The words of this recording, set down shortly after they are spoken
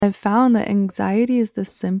I've found that anxiety is the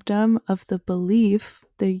symptom of the belief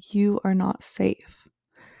that you are not safe,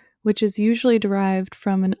 which is usually derived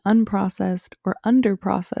from an unprocessed or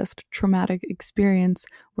underprocessed traumatic experience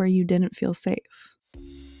where you didn't feel safe.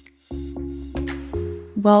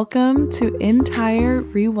 Welcome to Entire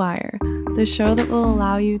Rewire, the show that will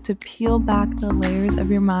allow you to peel back the layers of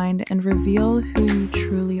your mind and reveal who you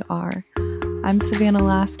truly are. I'm Savannah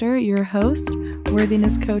Laster, your host,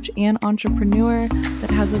 worthiness coach, and entrepreneur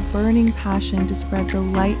that has a burning passion to spread the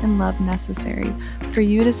light and love necessary for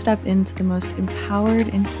you to step into the most empowered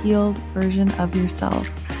and healed version of yourself.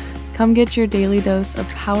 Come get your daily dose of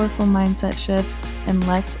powerful mindset shifts and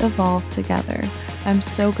let's evolve together. I'm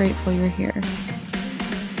so grateful you're here.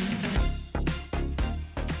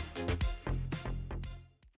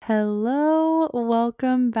 Hello,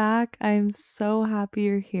 welcome back. I'm so happy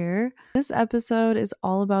you're here. This episode is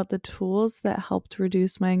all about the tools that helped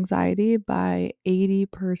reduce my anxiety by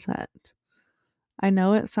 80%. I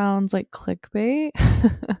know it sounds like clickbait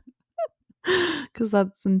because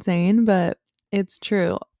that's insane, but it's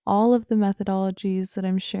true. All of the methodologies that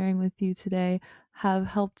I'm sharing with you today have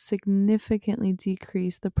helped significantly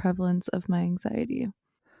decrease the prevalence of my anxiety.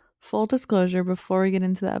 Full disclosure, before we get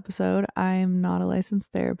into the episode, I am not a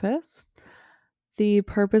licensed therapist. The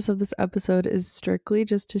purpose of this episode is strictly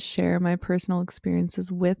just to share my personal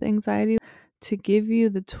experiences with anxiety, to give you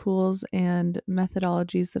the tools and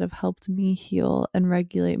methodologies that have helped me heal and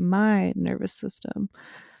regulate my nervous system.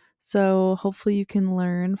 So hopefully you can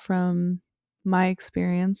learn from my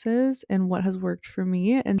experiences and what has worked for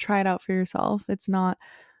me and try it out for yourself. It's not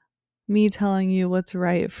me telling you what's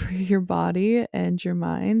right for your body and your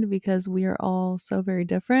mind because we are all so very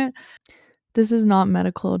different. This is not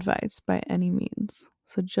medical advice by any means.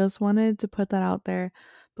 So just wanted to put that out there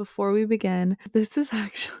before we begin. This is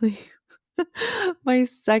actually my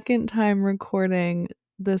second time recording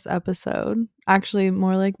this episode. Actually,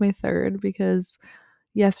 more like my third, because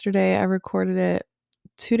yesterday I recorded it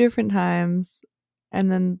 2 different times. And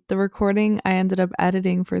then the recording I ended up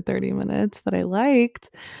editing for 30 minutes that I liked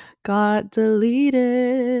got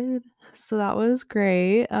deleted. So that was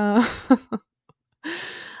great.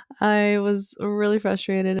 I was really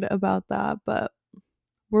frustrated about that, but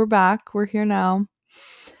we're back. We're here now.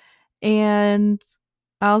 And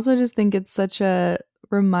I also just think it's such a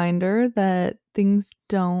reminder that things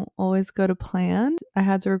don't always go to plan. I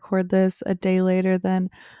had to record this a day later than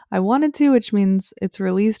I wanted to, which means it's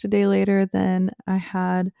released a day later than I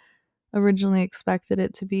had originally expected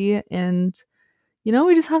it to be. And,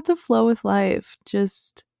 we just have to flow with life.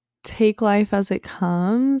 Just take life as it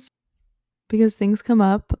comes because things come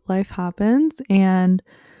up, life happens, and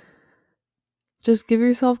just give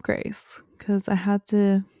yourself grace because I had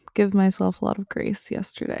to give myself a lot of grace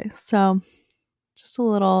yesterday. So just a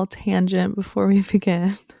little tangent before we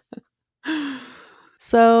begin.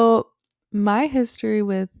 So my history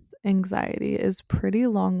with anxiety is pretty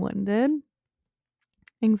long-winded.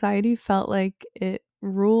 Anxiety felt like it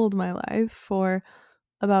ruled my life for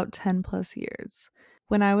about 10 plus years.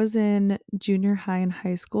 When I was in junior high and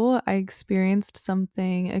high school, I experienced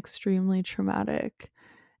something extremely traumatic.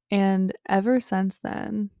 And ever since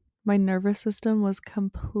then, my nervous system was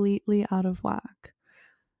completely out of whack.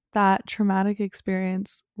 That traumatic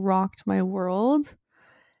experience rocked my world.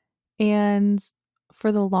 And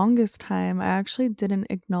for the longest time, I actually didn't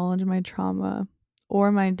acknowledge my trauma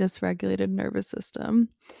or my dysregulated nervous system.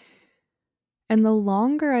 And the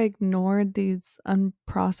longer I ignored these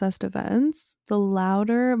unprocessed events, the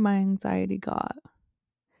louder my anxiety got.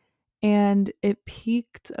 And it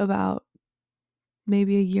peaked about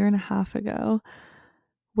maybe a year and a half ago,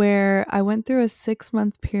 where I went through a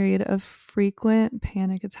 6-month period of frequent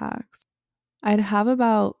panic attacks. I'd have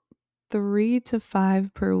about 3 to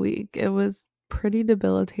 5 per week. It was pretty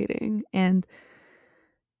debilitating, and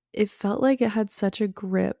it felt like it had such a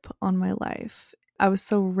grip on my life. I was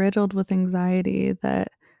so riddled with anxiety that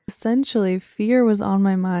essentially fear was on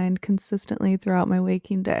my mind consistently throughout my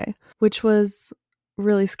waking day, which was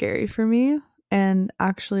really scary for me and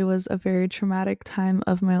actually was a very traumatic time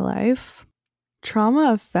of my life.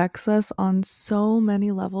 Trauma affects us on so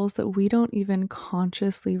many levels that we don't even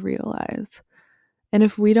consciously realize. And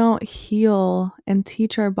if we don't heal and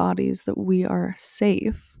teach our bodies that we are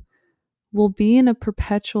safe, we'll be in a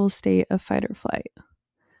perpetual state of fight or flight.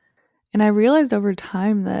 And I realized over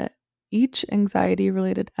time that each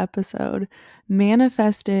anxiety-related episode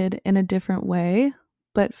manifested in a different way,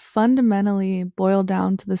 but fundamentally boiled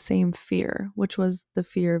down to the same fear, which was the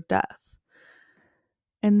fear of death.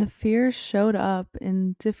 And the fear showed up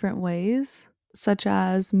in different ways, such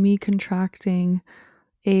as me contracting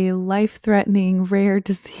a life-threatening rare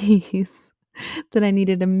disease that I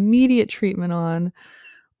needed immediate treatment on,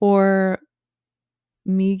 or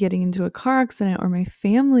me getting into a car accident, or my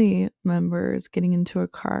family members getting into a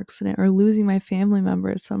car accident, or losing my family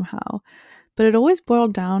members somehow. But it always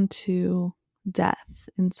boiled down to death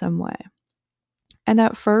in some way. And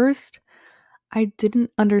at first, I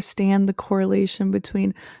didn't understand the correlation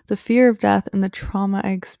between the fear of death and the trauma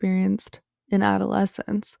I experienced in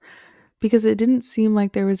adolescence, because it didn't seem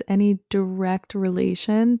like there was any direct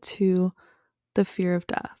relation to the fear of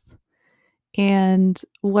death. And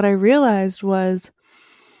what I realized was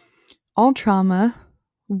all trauma,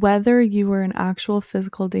 whether you were in actual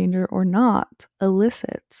physical danger or not,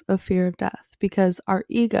 elicits a fear of death, because our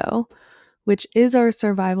ego, which is our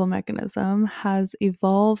survival mechanism, has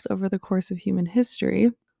evolved over the course of human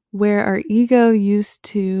history, where our ego used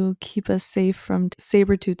to keep us safe from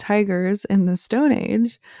saber-toothed tigers in the Stone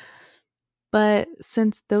Age. But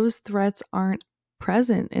since those threats aren't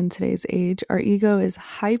present in today's age, our ego is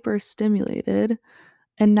hyper stimulated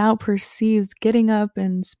and now perceives getting up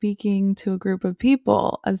and speaking to a group of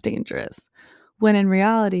people as dangerous, when in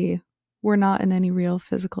reality, we're not in any real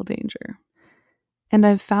physical danger. And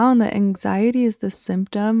I've found that anxiety is the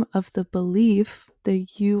symptom of the belief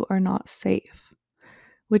that you are not safe,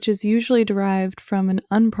 which is usually derived from an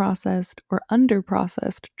unprocessed or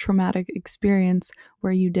underprocessed traumatic experience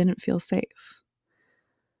where you didn't feel safe.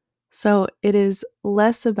 So it is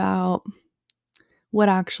less about what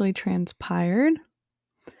actually transpired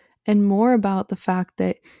and more about the fact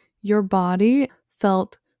that your body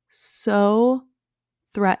felt so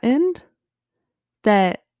threatened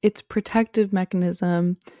that its protective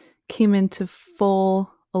mechanism came into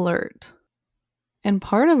full alert. And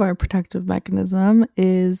part of our protective mechanism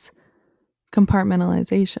is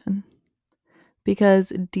compartmentalization,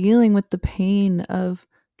 because dealing with the pain of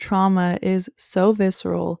trauma is so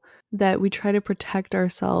visceral that we try to protect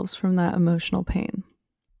ourselves from that emotional pain.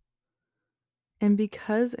 And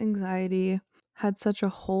because anxiety had such a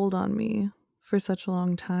hold on me for such a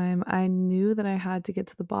long time, I knew that I had to get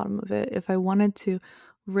to the bottom of it if I wanted to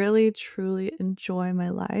really, truly enjoy my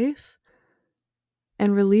life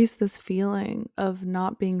and release this feeling of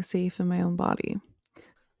not being safe in my own body.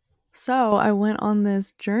 So I went on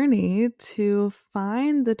this journey to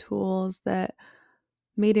find the tools that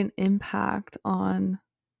made an impact on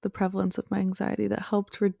the prevalence of my anxiety, that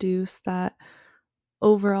helped reduce that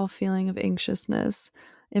overall feeling of anxiousness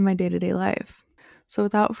in my day-to-day life. So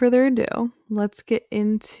without further ado, let's get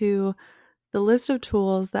into the list of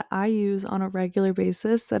tools that I use on a regular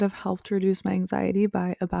basis that have helped reduce my anxiety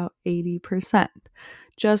by about 80%.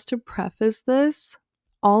 Just to preface this,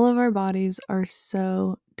 all of our bodies are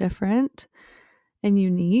so different and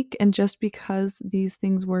unique, and just because these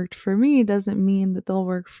things worked for me doesn't mean that they'll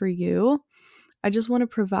work for you. I just want to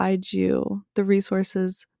provide you the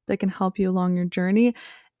resources that can help you along your journey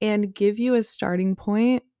and give you a starting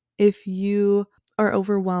point if you are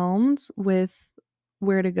overwhelmed with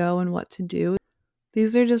where to go and what to do.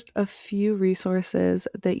 These are just a few resources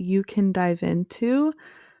that you can dive into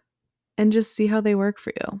and just see how they work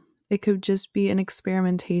for you. It could just be an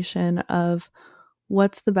experimentation of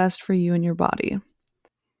what's the best for you and your body.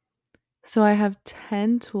 So I have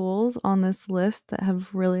 10 tools on this list that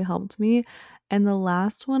have really helped me. And the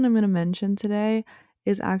last one I'm going to mention today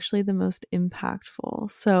is actually the most impactful.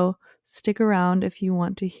 So stick around if you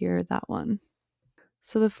want to hear that one.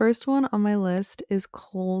 So the first one on my list is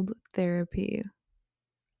cold therapy.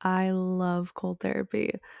 I love cold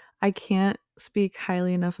therapy. I can't speak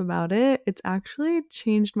highly enough about it. It's actually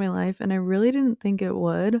changed my life, and I really didn't think it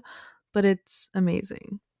would, but it's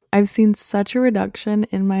amazing. I've seen such a reduction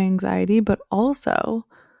in my anxiety, but also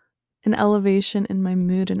an elevation in my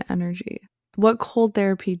mood and energy. What cold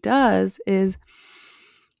therapy does is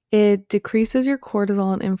it decreases your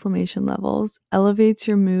cortisol and inflammation levels, elevates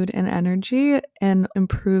your mood and energy, and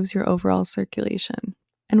improves your overall circulation.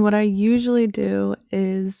 And what I usually do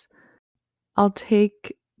is I'll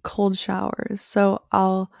take cold showers. So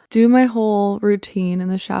I'll do my whole routine in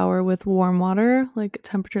the shower with warm water, like a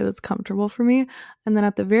temperature that's comfortable for me. And then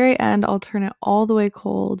at the very end, I'll turn it all the way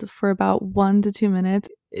cold for about 1 to 2 minutes.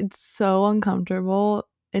 It's so uncomfortable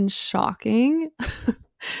and shocking.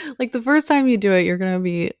 Like the first time you do it,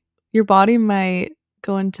 your body might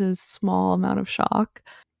go into a small amount of shock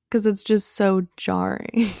because it's just so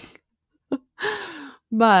jarring.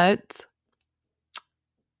 But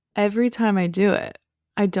every time I do it,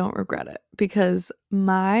 I don't regret it, because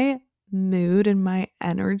my mood and my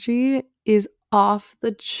energy is off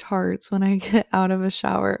the charts when I get out of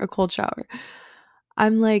a cold shower.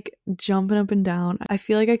 I'm like jumping up and down. I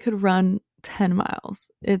feel like I could run 10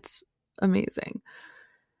 miles. It's amazing.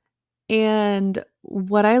 And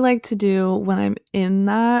what I like to do when I'm in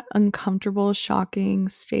that uncomfortable, shocking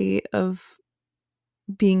state of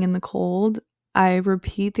being in the cold, I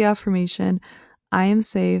repeat the affirmation, I am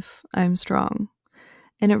safe, I'm strong.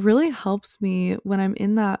 And it really helps me when I'm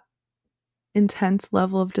in that intense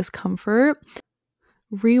level of discomfort,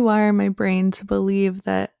 rewire my brain to believe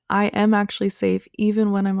that I am actually safe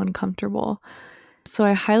even when I'm uncomfortable. So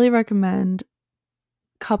I highly recommend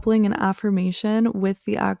coupling an affirmation with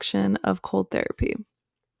the action of cold therapy.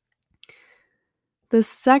 The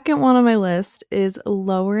second one on my list is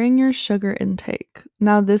lowering your sugar intake.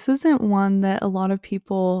 Now, this isn't one that a lot of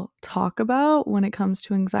people talk about when it comes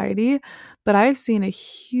to anxiety, but I've seen a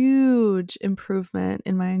huge improvement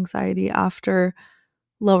in my anxiety after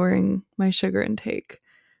lowering my sugar intake.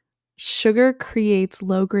 Sugar creates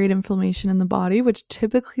low-grade inflammation in the body, which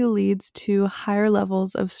typically leads to higher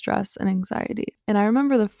levels of stress and anxiety. And I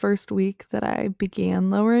remember the first week that I began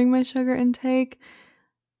lowering my sugar intake,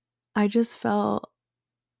 I just felt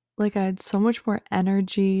like I had so much more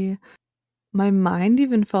energy. My mind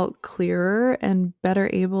even felt clearer and better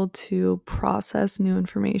able to process new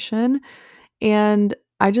information. And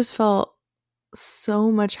I just felt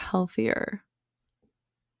so much healthier.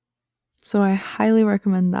 So I highly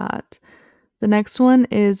recommend that. The next one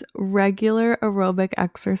is regular aerobic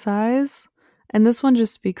exercise. And this one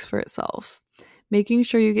just speaks for itself. Making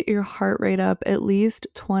sure you get your heart rate up at least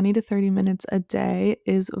 20 to 30 minutes a day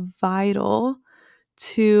is vital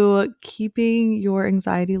to keeping your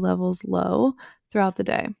anxiety levels low throughout the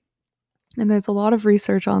day. And there's a lot of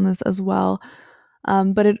research on this as well.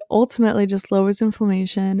 But it ultimately just lowers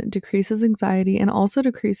inflammation, decreases anxiety, and also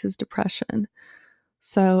decreases depression.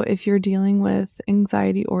 So if you're dealing with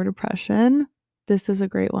anxiety or depression, this is a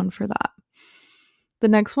great one for that. The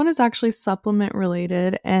next one is actually supplement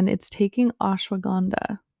related, and it's taking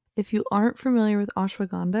ashwagandha. If you aren't familiar with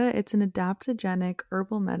ashwagandha, it's an adaptogenic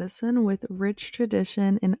herbal medicine with rich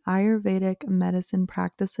tradition in Ayurvedic medicine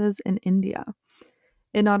practices in India.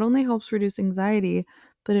 It not only helps reduce anxiety,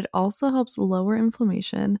 but it also helps lower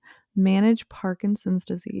inflammation, manage Parkinson's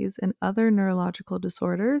disease and other neurological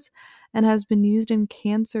disorders, and has been used in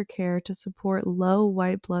cancer care to support low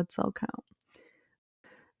white blood cell count.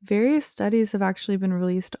 Various studies have actually been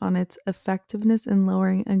released on its effectiveness in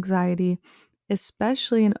lowering anxiety,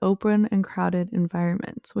 especially in open and crowded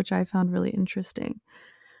environments, which I found really interesting.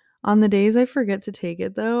 On the days I forget to take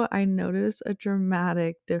it, though, I notice a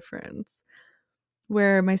dramatic difference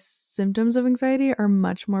where my symptoms of anxiety are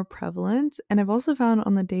much more prevalent. And I've also found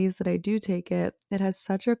on the days that I do take it, it has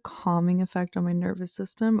such a calming effect on my nervous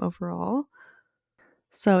system overall.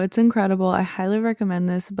 So it's incredible. I highly recommend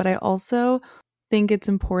this, but I also think it's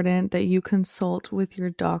important that you consult with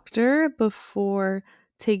your doctor before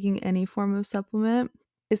taking any form of supplement,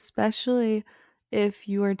 especially if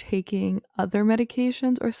you are taking other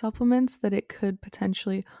medications or supplements that it could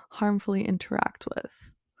potentially harmfully interact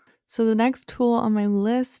with. So the next tool on my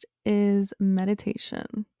list is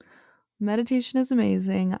meditation. Meditation is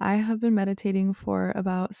amazing. I have been meditating for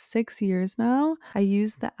about 6 years now. I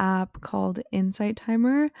use the app called Insight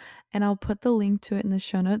Timer, and I'll put the link to it in the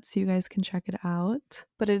show notes so you guys can check it out.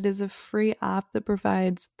 But it is a free app that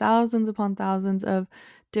provides thousands upon thousands of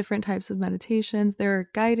different types of meditations. There are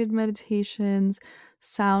guided meditations,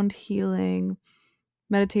 sound healing,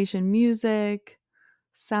 meditation music,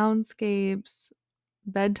 soundscapes,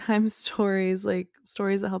 bedtime stories, like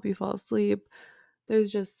stories that help you fall asleep. There's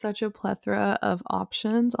just such a plethora of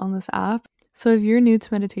options on this app. So if you're new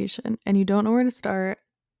to meditation and you don't know where to start,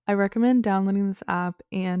 I recommend downloading this app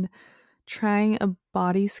and trying a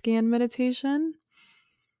body scan meditation.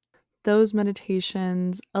 Those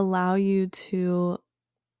meditations allow you to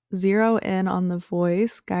zero in on the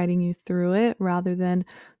voice guiding you through it rather than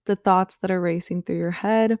the thoughts that are racing through your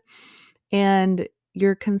head. And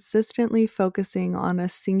you're consistently focusing on a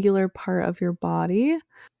singular part of your body,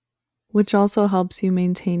 which also helps you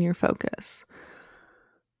maintain your focus.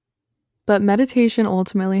 But meditation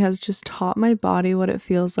ultimately has just taught my body what it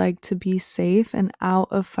feels like to be safe and out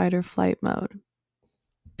of fight or flight mode.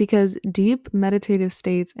 Because deep meditative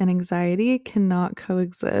states and anxiety cannot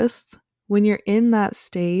coexist. When you're in that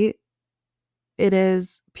state, it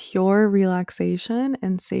is pure relaxation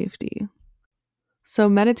and safety. So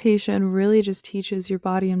meditation really just teaches your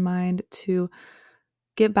body and mind to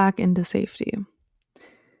get back into safety.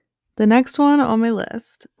 The next one on my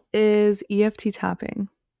list is EFT tapping.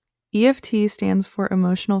 EFT stands for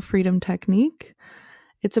Emotional Freedom Technique.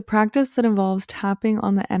 It's a practice that involves tapping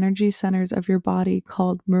on the energy centers of your body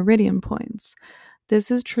called meridian points.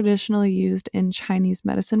 This is traditionally used in Chinese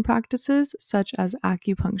medicine practices such as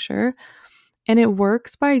acupuncture, And it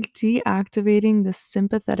works by deactivating the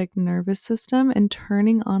sympathetic nervous system and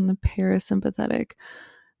turning on the parasympathetic.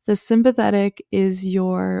 The sympathetic is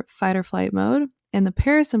your fight or flight mode, and the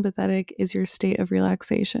parasympathetic is your state of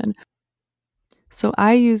relaxation. So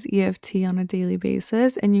I use EFT on a daily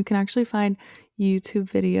basis, and you can actually find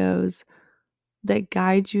YouTube videos that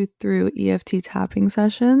guide you through EFT tapping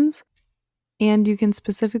sessions. And you can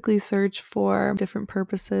specifically search for different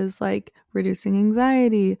purposes like reducing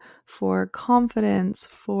anxiety, for confidence,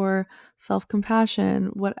 for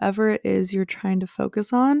self-compassion, whatever it is you're trying to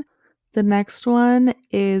focus on. The next one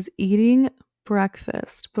is eating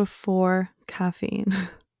breakfast before caffeine.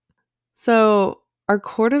 So our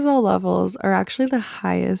cortisol levels are actually the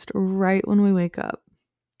highest right when we wake up.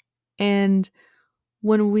 And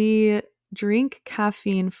when we drink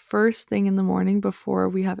caffeine first thing in the morning before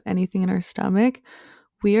we have anything in our stomach,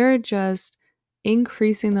 we are just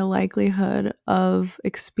increasing the likelihood of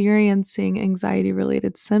experiencing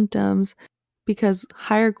anxiety-related symptoms, because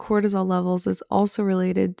higher cortisol levels is also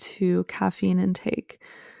related to caffeine intake.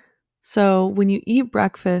 So when you eat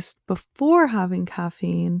breakfast before having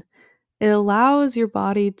caffeine, it allows your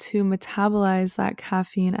body to metabolize that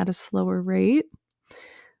caffeine at a slower rate,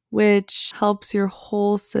 which helps your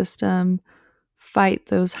whole system fight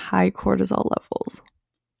those high cortisol levels.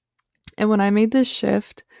 And when I made this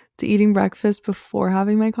shift to eating breakfast before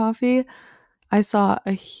having my coffee, I saw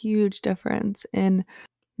a huge difference in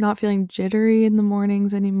not feeling jittery in the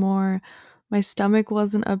mornings anymore. My stomach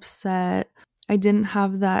wasn't upset. I didn't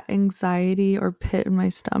have that anxiety or pit in my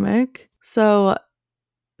stomach. So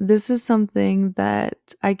this is something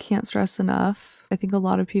that I can't stress enough. I think a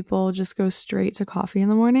lot of people just go straight to coffee in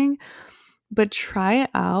the morning, but try it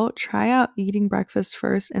out. Try out eating breakfast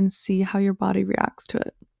first and see how your body reacts to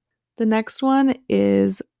it. The next one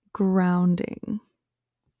is grounding.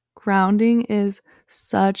 Grounding is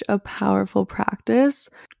such a powerful practice,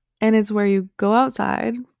 and it's where you go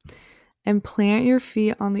outside and plant your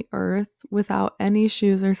feet on the earth without any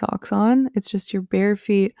shoes or socks on. It's just your bare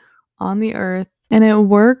feet on the earth, and it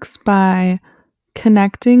works by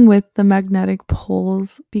connecting with the magnetic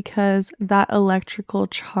poles because that electrical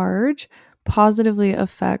charge positively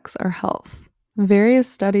affects our health. Various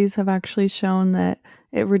studies have actually shown that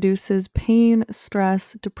it reduces pain,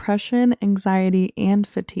 stress, depression, anxiety, and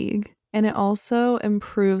fatigue. And it also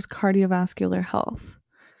improves cardiovascular health.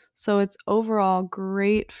 So it's overall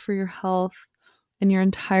great for your health and your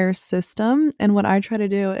entire system. And what I try to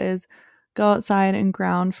do is go outside and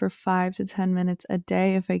ground for 5 to 10 minutes a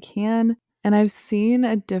day if I can. And I've seen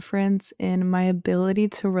a difference in my ability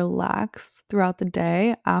to relax throughout the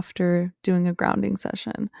day after doing a grounding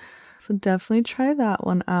session. So definitely try that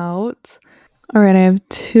one out. All right, I have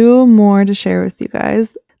 2 more to share with you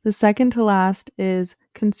guys. The second to last is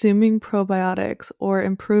consuming probiotics or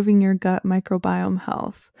improving your gut microbiome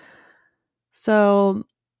health. So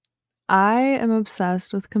I am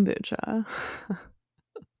obsessed with kombucha.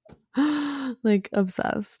 Like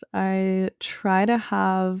obsessed. I try to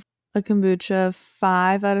have a kombucha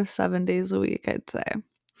 5 out of 7 days a week, I'd say.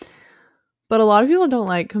 But a lot of people don't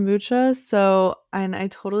like kombucha, and I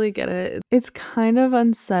totally get it. It's kind of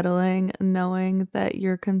unsettling knowing that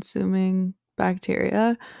you're consuming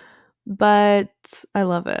bacteria, but I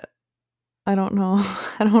love it. I don't know.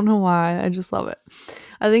 I don't know why. I just love it.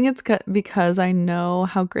 I think it's because I know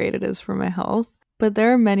how great it is for my health. But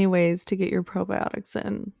there are many ways to get your probiotics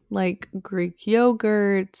in, like Greek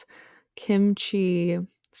yogurt, kimchi,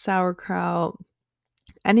 sauerkraut.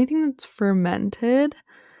 Anything that's fermented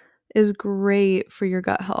is great for your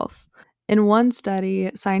gut health. In one study,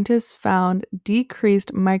 scientists found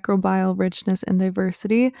decreased microbial richness and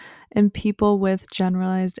diversity in people with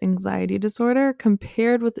generalized anxiety disorder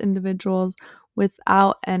compared with individuals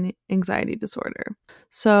without an anxiety disorder.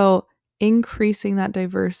 So, increasing that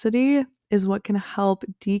diversity is what can help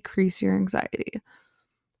decrease your anxiety.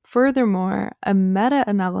 Furthermore, a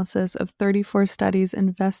meta-analysis of 34 studies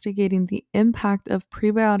investigating the impact of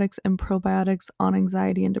prebiotics and probiotics on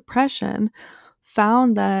anxiety and depression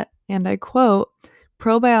found that, and I quote,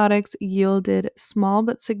 probiotics yielded small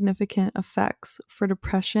but significant effects for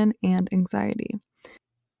depression and anxiety.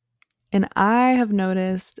 And I have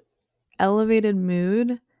noticed elevated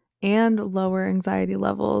mood and lower anxiety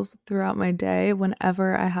levels throughout my day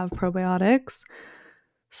whenever I have probiotics.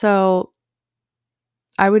 So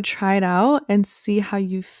I would try it out and see how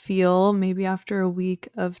you feel maybe after a week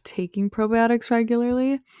of taking probiotics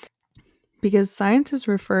regularly, because scientists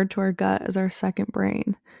refer to our gut as our second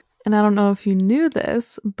brain. And I don't know if you knew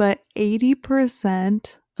this, but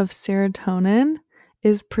 80% of serotonin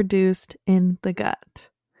is produced in the gut.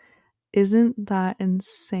 Isn't that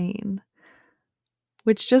insane?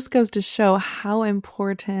 which just goes to show how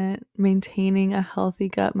important maintaining a healthy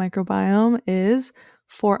gut microbiome is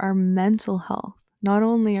for our mental health, not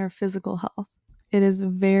only our physical health. It is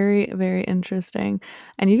very, very interesting.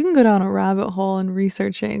 And you can go down a rabbit hole in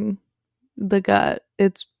researching the gut.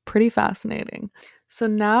 It's pretty fascinating. So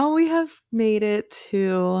now we have made it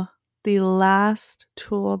to the last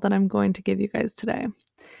tool that I'm going to give you guys today.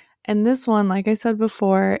 And this one, like I said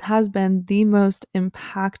before, has been the most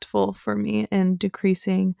impactful for me in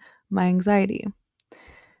decreasing my anxiety.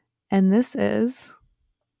 And this is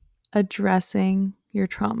addressing your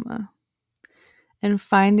trauma and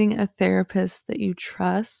finding a therapist that you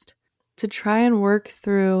trust to try and work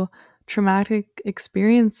through traumatic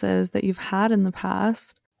experiences that you've had in the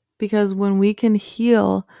past. Because when we can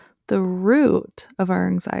heal the root of our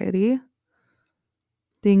anxiety,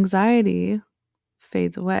 the anxiety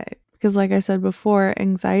fades away. Because like I said before,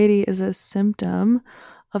 anxiety is a symptom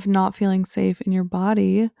of not feeling safe in your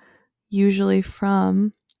body, usually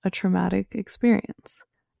from a traumatic experience.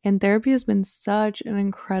 And therapy has been such an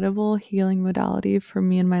incredible healing modality for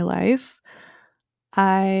me in my life.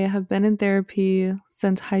 I have been in therapy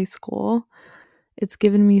since high school. It's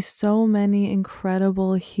given me so many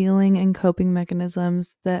incredible healing and coping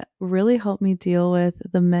mechanisms that really help me deal with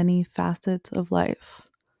the many facets of life.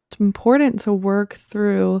 It's important to work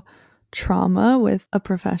through trauma with a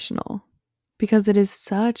professional because it is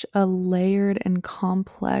such a layered and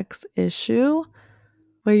complex issue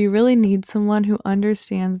where you really need someone who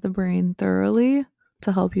understands the brain thoroughly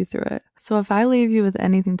to help you through it. So if I leave you with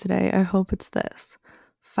anything today, I hope it's this.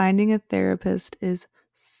 Finding a therapist is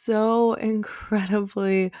so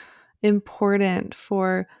incredibly important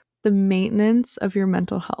for the maintenance of your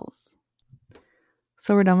mental health.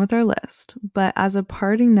 So we're done with our list. But as a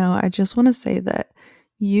parting note, I just want to say that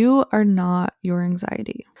you are not your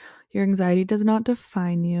anxiety. Your anxiety does not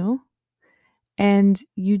define you. And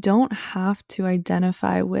you don't have to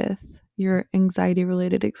identify with your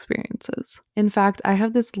anxiety-related experiences. In fact, I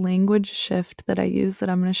have this language shift that I use that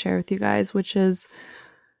I'm going to share with you guys, which is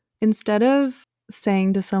instead of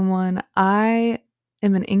saying to someone, I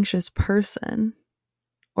am an anxious person,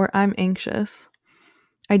 or I'm anxious,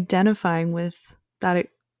 identifying with that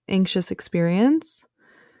anxious experience,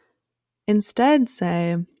 instead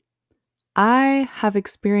say, I have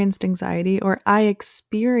experienced anxiety, or I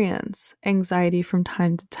experience anxiety from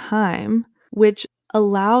time to time, which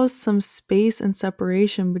allows some space and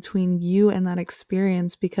separation between you and that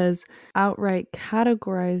experience, because outright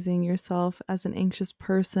categorizing yourself as an anxious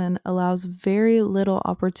person allows very little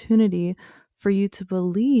opportunity for you to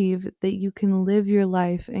believe that you can live your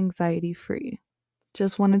life anxiety-free.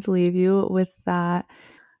 Just wanted to leave you with that.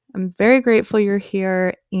 I'm very grateful you're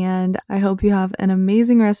here, and I hope you have an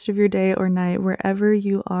amazing rest of your day or night wherever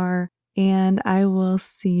you are, and I will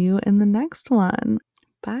see you in the next one.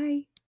 Bye.